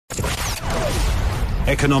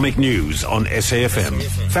Economic news on SAFM.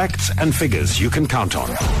 Facts and figures you can count on.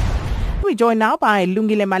 We're joined now by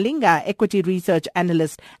Lungile Malinga, Equity Research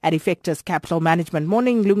Analyst at Effectus Capital Management.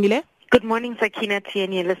 Morning, Lungile. Good morning, Sakina, to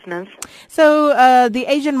any listeners. So the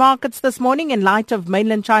Asian markets this morning, in light of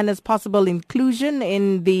mainland China's possible inclusion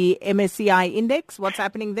in the MSCI index, what's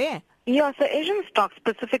happening there? Yeah, so Asian stocks,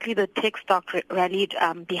 specifically the tech stock, rallied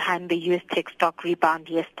behind the U.S. tech stock rebound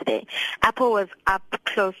yesterday. Apple was up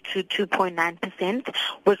close to 2.9%,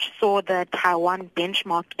 which saw the Taiwan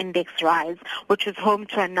benchmark index rise, which is home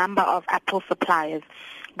to a number of Apple suppliers.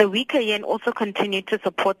 The weaker yen also continued to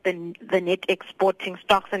support the net exporting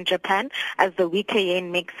stocks in Japan, as the weaker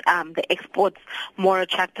yen makes the exports more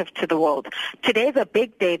attractive to the world. Today is a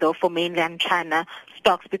big day, though, for mainland China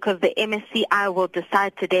stocks, because the MSCI will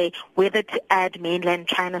decide today whether to add mainland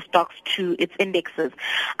China stocks to its indexes.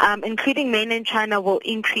 Including mainland China will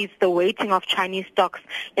increase the weighting of Chinese stocks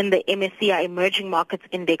in the MSCI Emerging Markets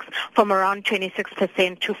Index from around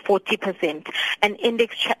 26% to 40%. And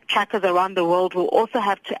index trackers around the world will also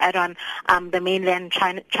have to add on the mainland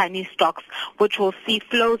Chinese stocks, which will see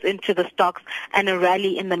flows into the stocks and a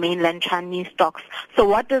rally in the mainland Chinese stocks. So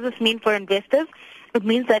what does this mean for investors? It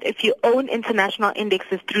means that if you own international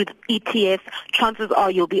indexes through the ETFs, chances are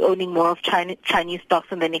you'll be owning more of Chinese stocks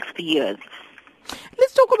in the next few years.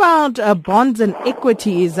 Let's talk about bonds and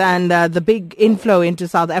equities and the big inflow into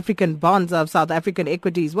South African bonds of South African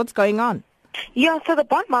equities. What's going on? Yeah, so the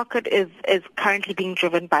bond market is currently being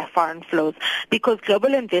driven by foreign flows, because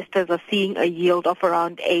global investors are seeing a yield of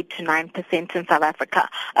around 8 to 9% in South Africa,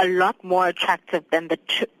 a lot more attractive than the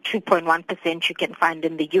 2.1% you can find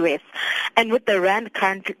in the US. And with the rand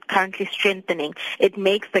currently strengthening, it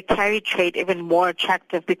makes the carry trade even more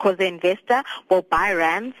attractive, because the investor will buy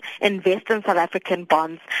rands, invest in South African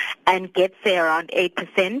bonds, and get, say, around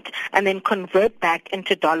 8%, and then convert back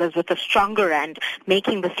into dollars with a stronger rand,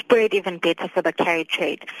 making the spread even better for the carry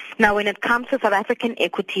trade. Now, when it comes to South African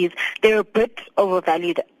equities, they're a bit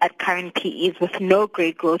overvalued at current PEs with no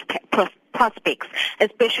great growth prospects,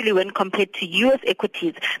 especially when compared to U.S.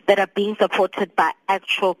 equities that are being supported by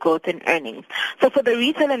actual growth in earnings. So for the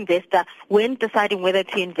retail investor, when deciding whether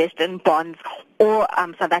to invest in bonds or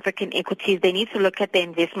South African equities, they need to look at their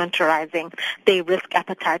investment horizon, their risk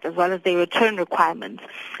appetite, as well as their return requirements.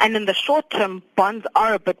 And in the short term, bonds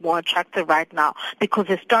are a bit more attractive right now, because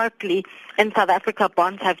historically in South Africa,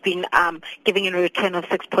 bonds have been giving a return of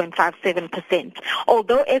 6.57%.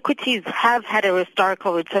 Although equities have had a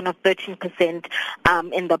historical return of 13%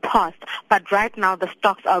 in the past, but right now the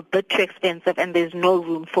stocks are a bit too expensive and there's no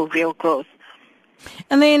room for real growth.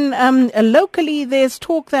 And then locally, there's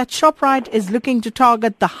talk that ShopRite is looking to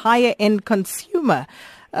target the higher-end consumer.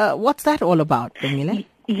 What's that all about, Daniela?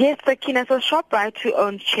 Yes, Sakina. So ShopRite, who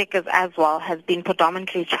owns Checkers as well, has been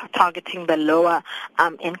predominantly targeting the lower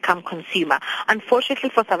income consumer. Unfortunately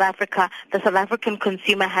for South Africa, the South African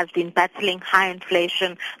consumer has been battling high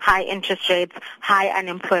inflation, high interest rates, high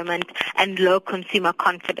unemployment, and low consumer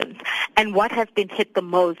confidence. And what has been hit the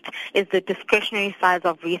most is the discretionary size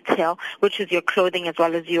of retail, which is your clothing as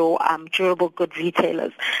well as your durable good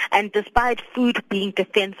retailers. And despite food being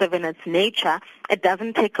defensive in its nature, it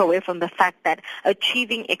doesn't take away from the fact that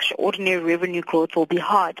achieving extraordinary revenue growth will be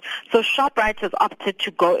hard. So ShopRite has opted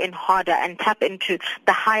to go in harder and tap into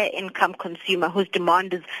the higher income consumer, whose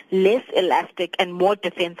demand is less elastic and more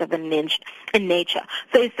defensive in nature.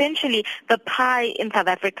 So essentially, the pie in South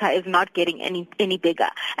Africa is not getting any bigger.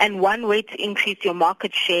 And one way to increase your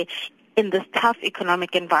market share in this tough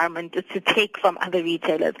economic environment is to take from other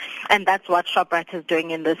retailers, and that's what ShopRite is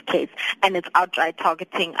doing in this case. And it's outright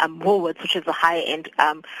targeting Woolworths, which is a high-end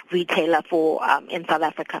retailer for in South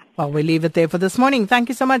Africa. Well, we'll leave it there for this morning. Thank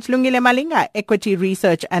you so much, Lungile Malinga, Equity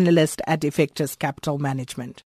Research Analyst at Effectus Capital Management.